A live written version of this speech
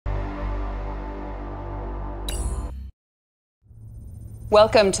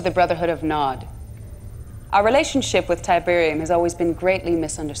Welcome to the Brotherhood of Nod. Our relationship with Tiberium has always been greatly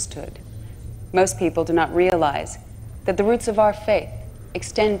misunderstood. Most people do not realize that the roots of our faith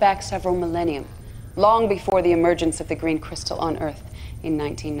extend back several millennium, long before the emergence of the green crystal on Earth in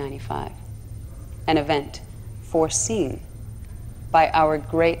 1995. An event foreseen by our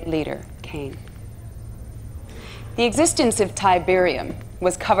great leader, Kane. The existence of Tiberium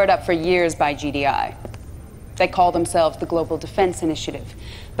was covered up for years by GDI. They call themselves the Global Defense Initiative,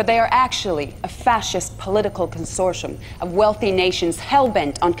 but they are actually a fascist political consortium of wealthy nations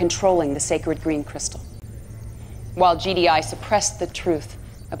hell-bent on controlling the sacred green crystal. While GDI suppressed the truth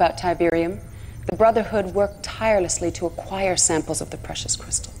about Tiberium, the Brotherhood worked tirelessly to acquire samples of the precious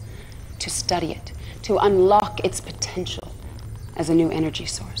crystal, to study it, to unlock its potential as a new energy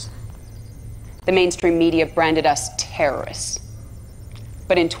source. The mainstream media branded us terrorists.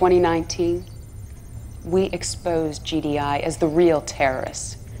 But in 2019, we exposed GDI as the real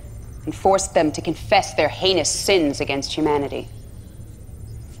terrorists and forced them to confess their heinous sins against humanity.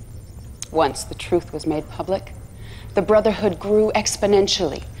 Once the truth was made public, the Brotherhood grew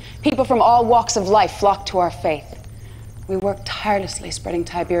exponentially. People from all walks of life flocked to our faith. We worked tirelessly spreading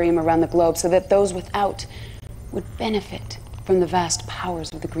Tiberium around the globe so that those without would benefit from the vast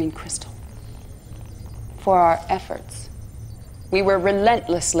powers of the green crystal. For our efforts, we were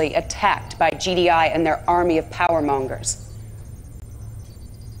relentlessly attacked by GDI and their army of powermongers.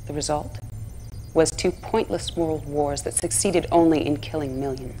 The result was 2 pointless world wars that succeeded only in killing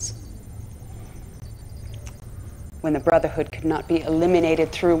millions. When the Brotherhood could not be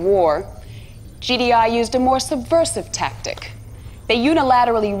eliminated through war, GDI used a more subversive tactic. They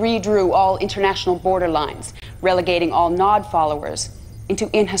unilaterally redrew all international border lines, relegating all Nod followers into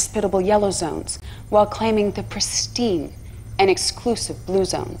inhospitable yellow zones, while claiming the pristine and exclusive blue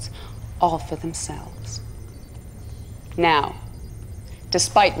zones, all for themselves. Now,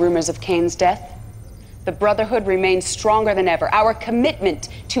 despite rumors of Kane's death, the Brotherhood remains stronger than ever, our commitment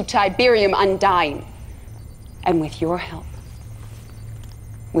to Tiberium undying. And with your help,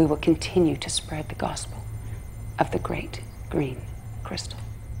 we will continue to spread the gospel of the great green crystal.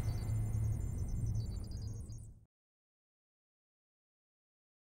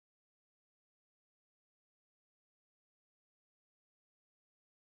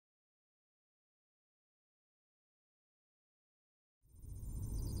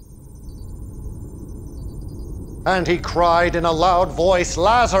 And he cried in a loud voice,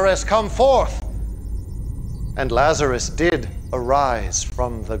 "Lazarus, come forth!" And Lazarus did arise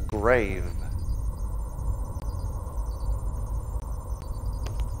from the grave.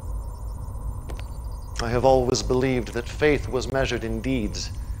 I have always believed that faith was measured in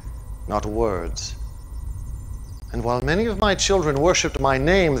deeds, not words. And while many of my children worshipped my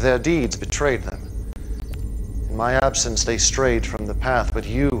name, their deeds betrayed them. In my absence, they strayed from the path, but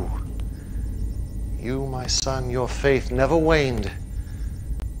you, my son, your faith never waned.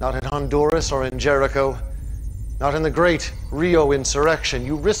 Not in Honduras or in Jericho, not in the great Rio insurrection.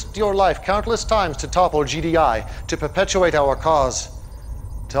 You risked your life countless times to topple GDI, to perpetuate our cause,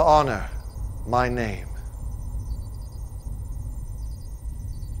 to honor my name.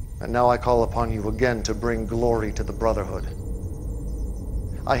 And now I call upon you again to bring glory to the Brotherhood.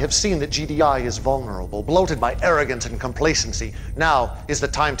 I have seen that GDI is vulnerable, bloated by arrogance and complacency. Now is the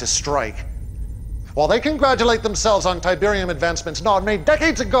time to strike. While they congratulate themselves on Tiberium advancements Nod made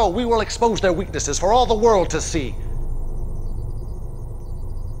decades ago, we will expose their weaknesses for all the world to see.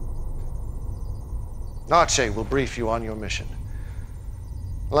 Nache will brief you on your mission.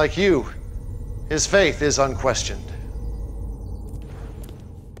 Like you, his faith is unquestioned.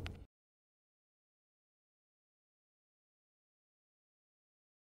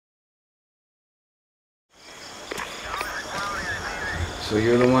 So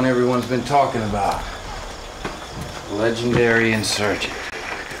you're the one everyone's been talking about. Legendary insurgent.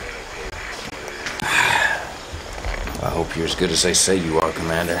 I hope you're as good as they say you are,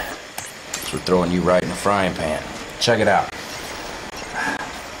 Commander. So we're throwing you right in the frying pan. Check it out.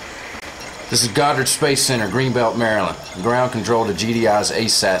 This is Goddard Space Center, Greenbelt, Maryland. Ground control to GDI's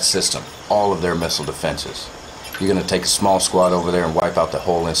ASAT system. All of their missile defenses. You're gonna take a small squad over there and wipe out the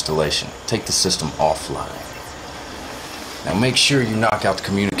whole installation. Take the system offline. Now make sure you knock out the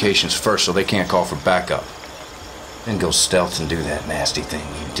communications first so they can't call for backup. Then go stealth and do that nasty thing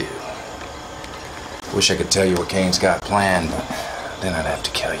you do. Wish I could tell you what Kane's got planned, but then I'd have to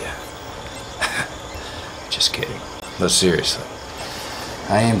kill you. Just kidding. But seriously,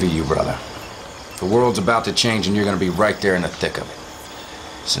 I envy you, brother. The world's about to change and you're gonna be right there in the thick of it.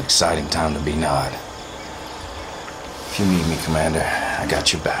 It's an exciting time to be Nod. If you need me, Commander, I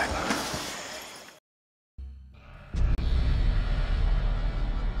got your back.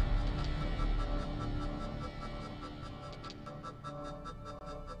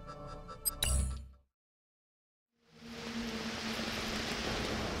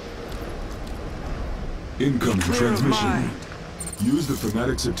 Incoming transmission. Use the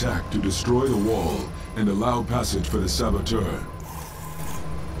Fanatic's attack to destroy the wall and allow passage for the saboteur.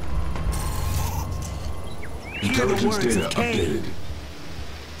 Intelligence data updated.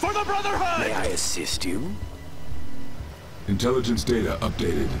 For the Brotherhood! May I assist you? Intelligence data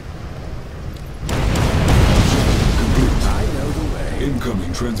updated. I know the way.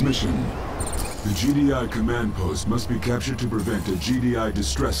 Incoming transmission. The GDI command post must be captured to prevent a GDI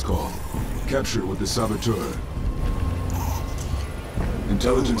distress call. Capture with the saboteur.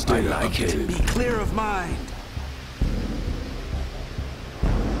 Intelligence data I like updated. Be clear of mind.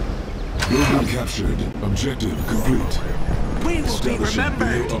 Building captured. Objective complete. We will be Establishing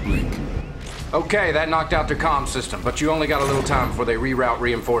remembered. video uplink. Okay, that knocked out their comm system, but you only got a little time before they reroute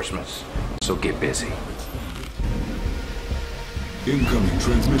reinforcements. So get busy. Incoming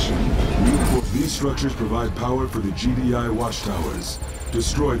transmission. These structures provide power for the GDI watchtowers.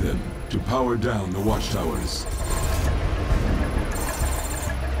 Destroy them to power down the watchtowers.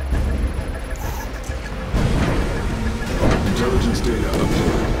 Intelligence data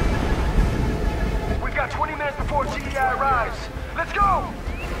updated. We've got 20 minutes before GDI arrives. Let's go!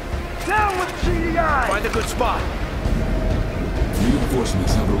 Down with GDI! Find a good spot.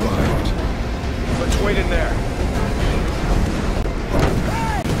 Reinforcements have arrived. Let's wait in there.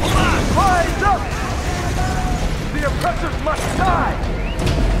 Rise up! The oppressors must die!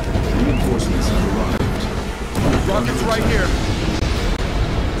 Reinforcements have arrived. Rockets right here.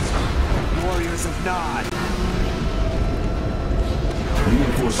 Warriors of Nod.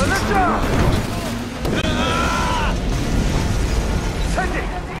 Reinforcements have arrived. Sending!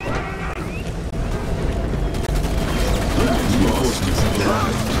 Reinforcements have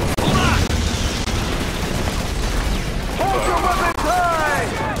arrived. Hold your weapons high!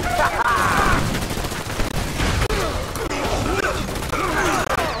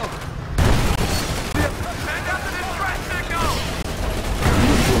 Send out the distress signal!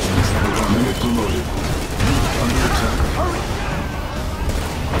 Reinforcements have arrived. Unit promoted. Under attack. Hurry!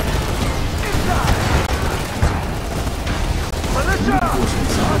 Militia!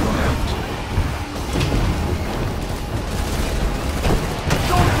 Reinforcements have arrived.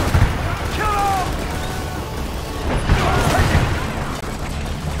 Soldiers! Kill them!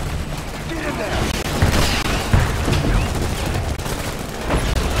 Get in there!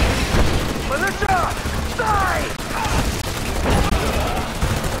 Militia! Die!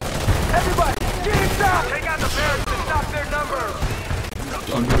 Everybody, get inside! Take out the barracks to stop their numbers!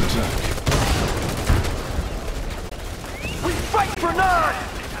 Under attack. We fight for none!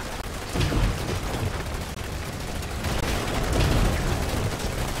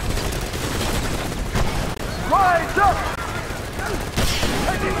 Rise up!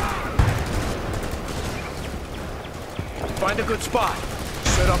 Find a good spot.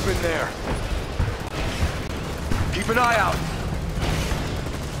 Set up in there. Keep an eye out.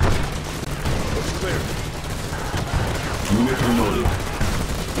 Looks clear. Unit promoted.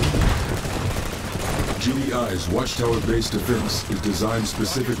 GDI's watchtower-based defense is designed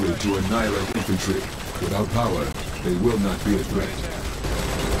specifically to annihilate infantry. Without power, they will not be a threat.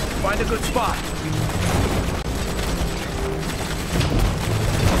 Find a good spot.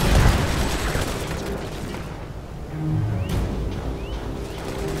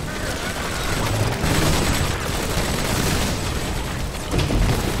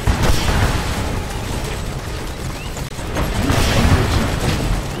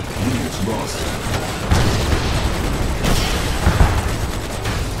 Units lost.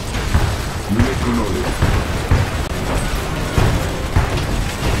 Unit promoted.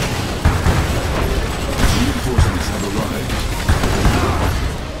 Reinforcements have arrived.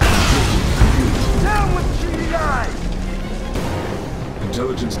 Down with GDI!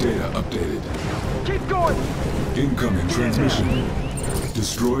 Intelligence data updated. Keep going! Incoming transmission.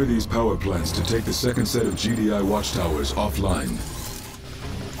 Destroy these power plants to take the second set of GDI watchtowers offline.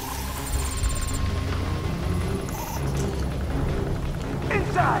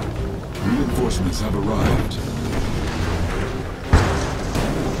 Inside! Reinforcements have arrived.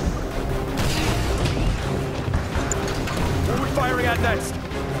 Who are we firing at next?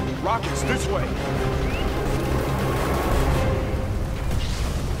 Rockets this way.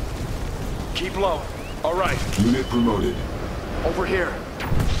 Keep low. All right, Unit promoted. over here.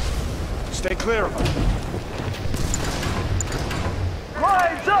 Stay clear of them.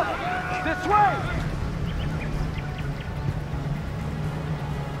 Rise up! This way!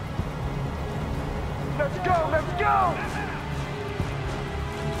 Let's go! Let's go!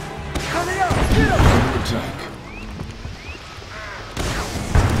 Coming up! Get him! Under attack.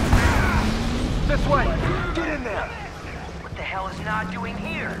 This way! Get in there! What the hell is Nod doing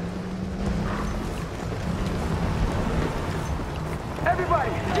here?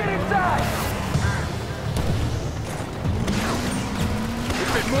 Everybody, get inside!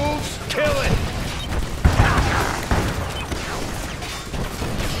 If it moves, kill it!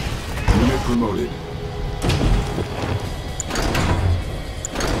 Unit promoted.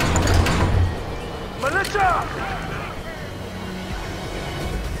 Militia!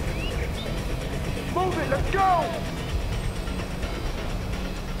 Move it, let's go!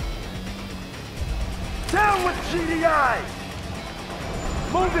 Down with GDI!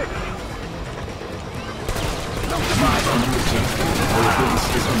 Move it! Under attack. Our base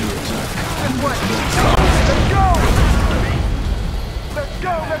is under attack. This way! Let's go! Let's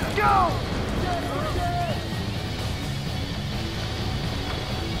go, let's go!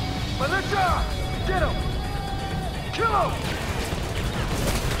 Militia! Get him! Kill him!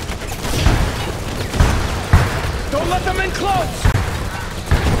 Don't let them in close!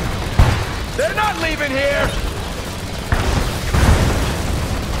 They're not leaving here!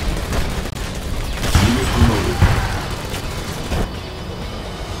 Unit promoted.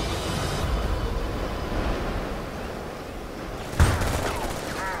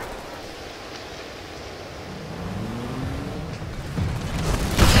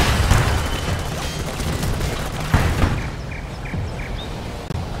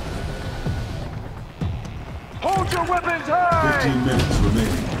 Hold your weapons high! 15 minutes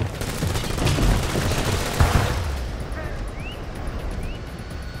remaining.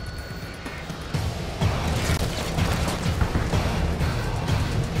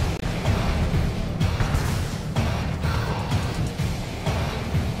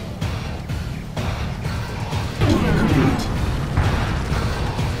 Complete.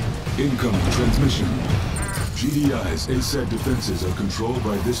 Incoming transmission. GDI's ASAT defenses are controlled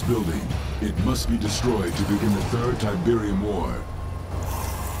by this building. It must be destroyed to begin the Third Tiberium War.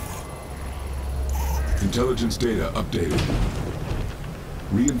 Intelligence data updated.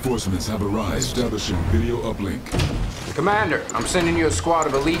 Reinforcements have arrived. Establishing video uplink. Commander, I'm sending you a squad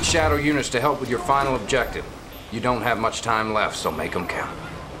of elite shadow units to help with your final objective. You don't have much time left, so make them count.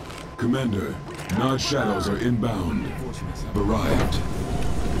 Commander, Nod shadows are inbound. Reinforcements have arrived.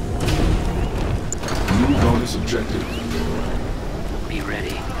 New bonus objective. Be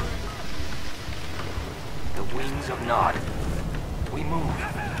ready. The wings of Nod. We move.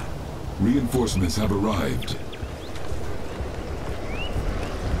 Reinforcements have arrived.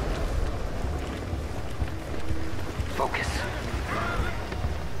 Focus.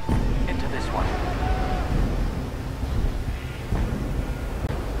 Into this one.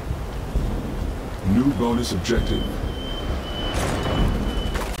 New bonus objective.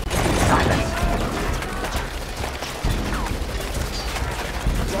 Silence.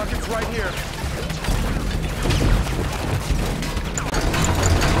 Rockets right here.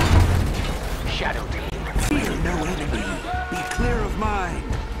 Shadow team. Fear no enemy. Be clear of mine.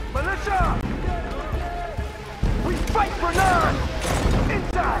 Militia! We fight for none!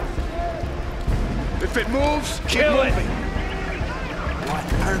 Inside! If it moves, kill it! What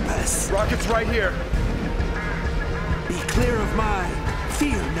purpose? Rockets right here. Be clear of mine.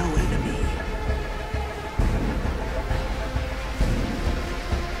 Fear no enemy.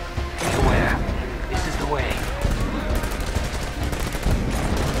 Be aware. This is the way.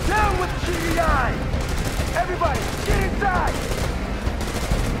 Down with GDI! Everybody, get inside!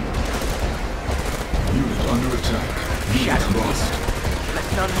 Unit under attack. Unit Shadow. lost. Let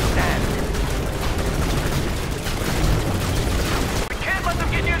none stand. We can't let them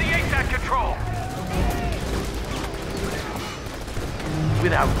get near the ASAT control!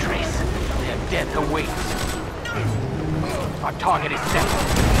 Without trace, their death awaits. Our target is set.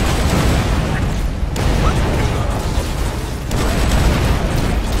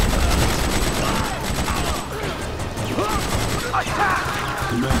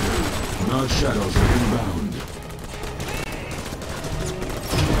 Commander, Nod shadows are inbound.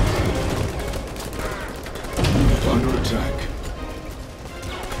 Unit under attack.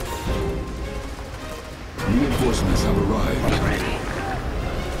 Reinforcements have Be arrived. ready.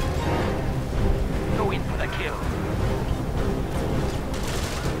 Go in for the kill.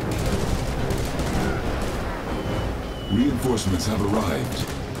 Reinforcements have arrived.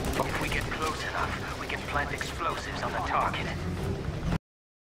 If we get close enough, we can plant explosives on the target.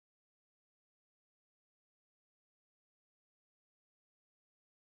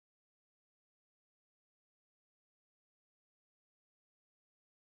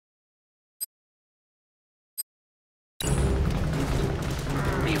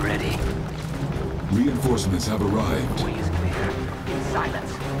 Be ready. Reinforcements have arrived. Way is clear. In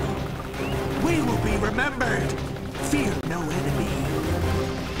silence. We will be remembered. Fear no enemy.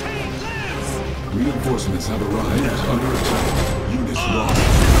 Reinforcements have arrived. Unit under attack. Unit this wrong.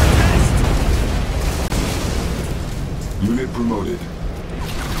 Unit promoted.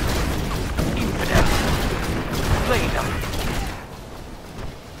 Infidel. Slay them.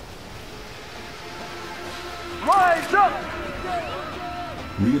 Rise up!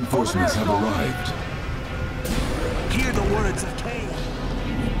 Reinforcements have arrived. Hear the words of Kane.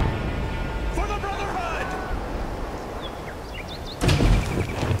 For the Brotherhood!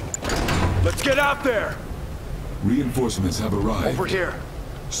 Let's get out there! Reinforcements have arrived. Over here.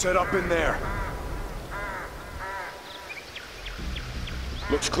 Set up in there.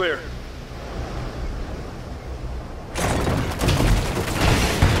 Looks clear.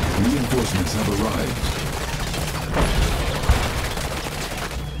 Reinforcements have arrived.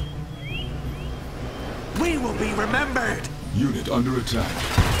 We will be remembered! Unit under attack.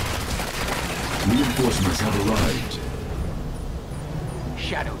 Reinforcements have arrived.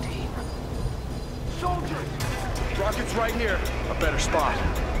 Shadow team. Soldiers! Rockets right here. A better spot.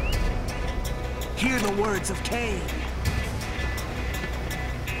 Hear the words of Kane.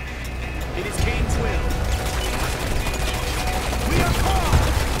 It is Kane's will. We are called!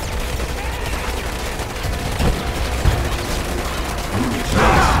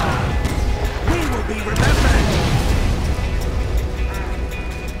 We will be remembered!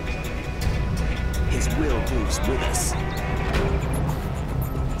 His will moves with us.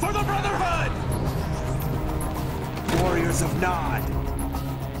 For the Brotherhood! Warriors of Nod,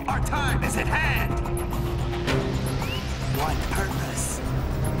 our time is at hand! One purpose.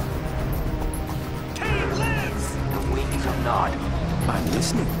 Kane lives! The wings of Nod. I'm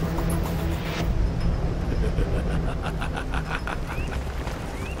listening.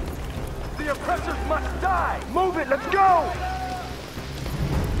 The oppressors must die! Move it, let's go!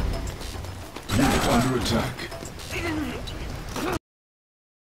 Unit under attack.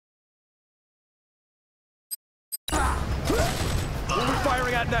 Who are we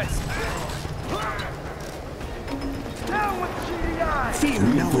firing at next? Down with GDI! Fear no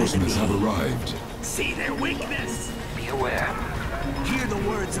Reinforcements have enemy. arrived. See their weakness. Be aware. Hear the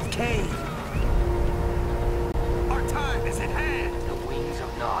words of Kane. Our time is at hand. The wings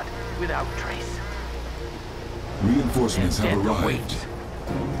of Nod. Without trace. Reinforcements have Extend the arrived. wings.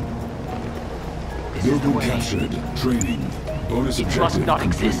 This is the Building way. captured. Training. Bonus It must objective not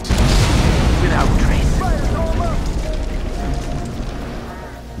complete. exist. Without trace. Fighters, arm up!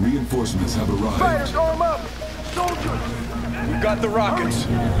 Reinforcements have Fighters, arrived. arm up! Soldiers! We've got the rockets.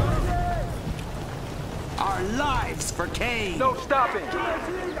 Our lives for Kane. No stopping!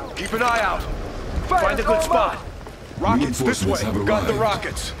 Keep an eye out. Fighters, Find a good arm spot. up! Rockets this way. Reinforcements have We've got the arrived.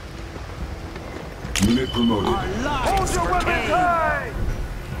 rockets. Unit promoted. Our Hold lives your for weapons Kane. high!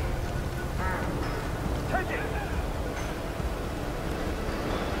 Take it!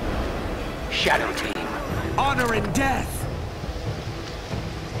 Shadow team. Honor and death.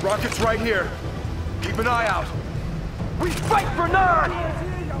 Rockets right here. Keep an eye out. We fight for none!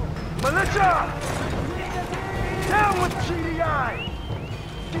 Militia! Down with GDI!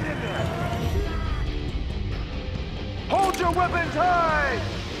 Get in there! Hold your weapons high!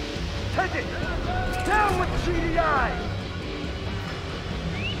 Take it! Down with GDI!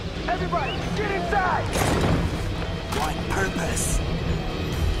 Everybody, get inside! One purpose.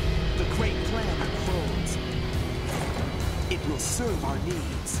 The great plan unfolds. It will serve our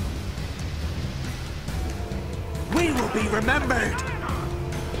needs. We will be remembered.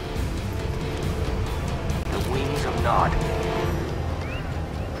 The wings of Nod.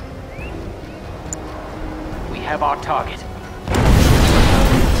 We have our target.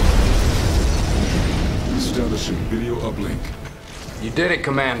 Establishing video uplink. You did it,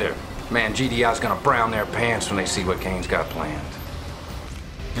 Commander. Man, GDI's gonna brown their pants when they see what Kane's got planned.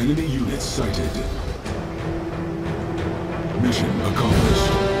 Enemy units sighted. Mission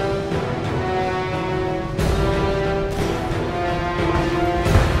accomplished.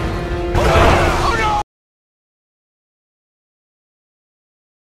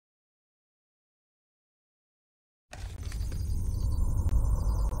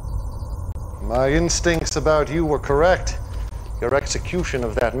 My instincts about you were correct. Your execution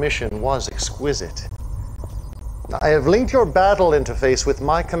of that mission was exquisite. I have linked your battle interface with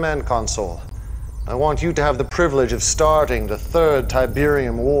my command console. I want you to have the privilege of starting the Third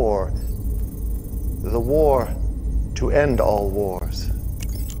Tiberium War. The war to end all wars.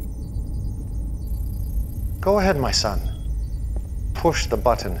 Go ahead, my son. Push the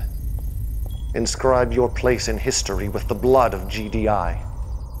button. Inscribe your place in history with the blood of GDI.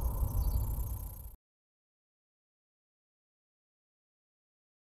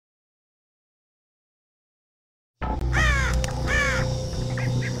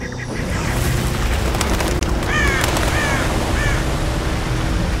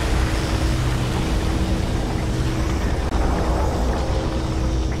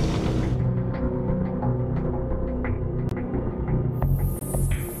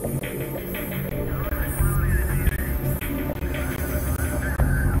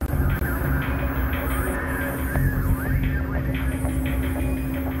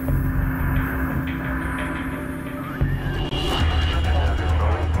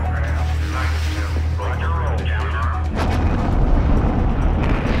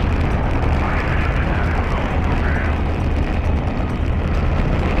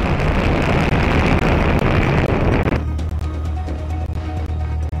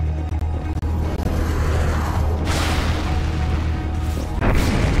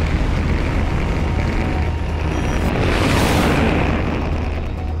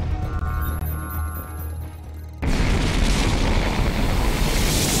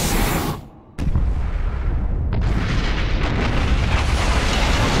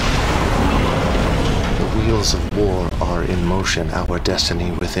 wheels of war are in motion, our destiny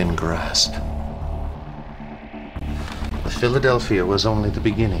within grasp. Philadelphia was only the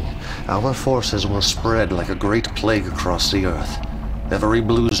beginning. Our forces will spread like a great plague across the earth. Every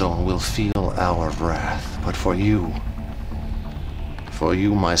blue zone will feel our wrath. But for you,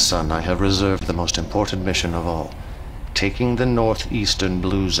 my son, I have reserved the most important mission of all, taking the northeastern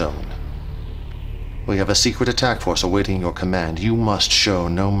blue zone. We have a secret attack force awaiting your command. You must show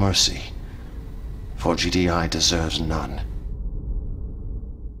no mercy, for GDI deserves none.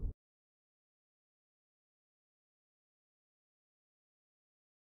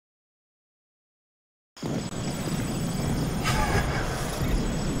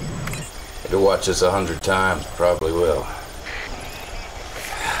 To watch this 100 times, probably will.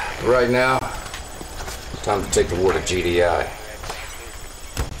 But right now, time to take the war to GDI.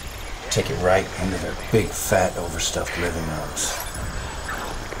 Take it right into their big, fat, overstuffed living rooms.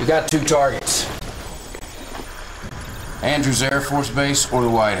 We got 2 targets. Andrews Air Force Base or the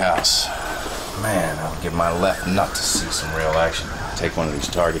White House. Man, I'll give my left nut to see some real action. Take one of these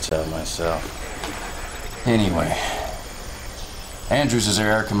targets out myself. Anyway, Andrews is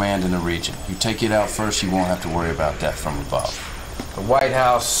their air command in the region. You take it out first, you won't have to worry about death from above. The White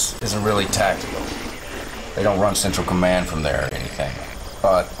House isn't really tactical. They don't run central command from there or anything.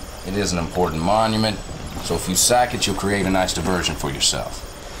 But it is an important monument, so if you sack it, you'll create a nice diversion for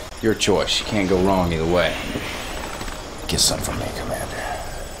yourself. Your choice. You can't go wrong either way. Get some from me, Commander.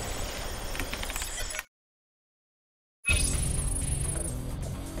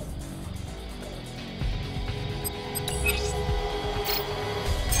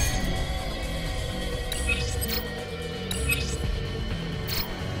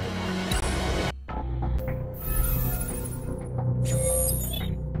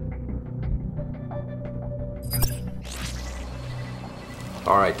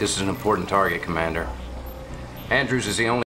 All right, this is an important target, Commander. Andrews is the only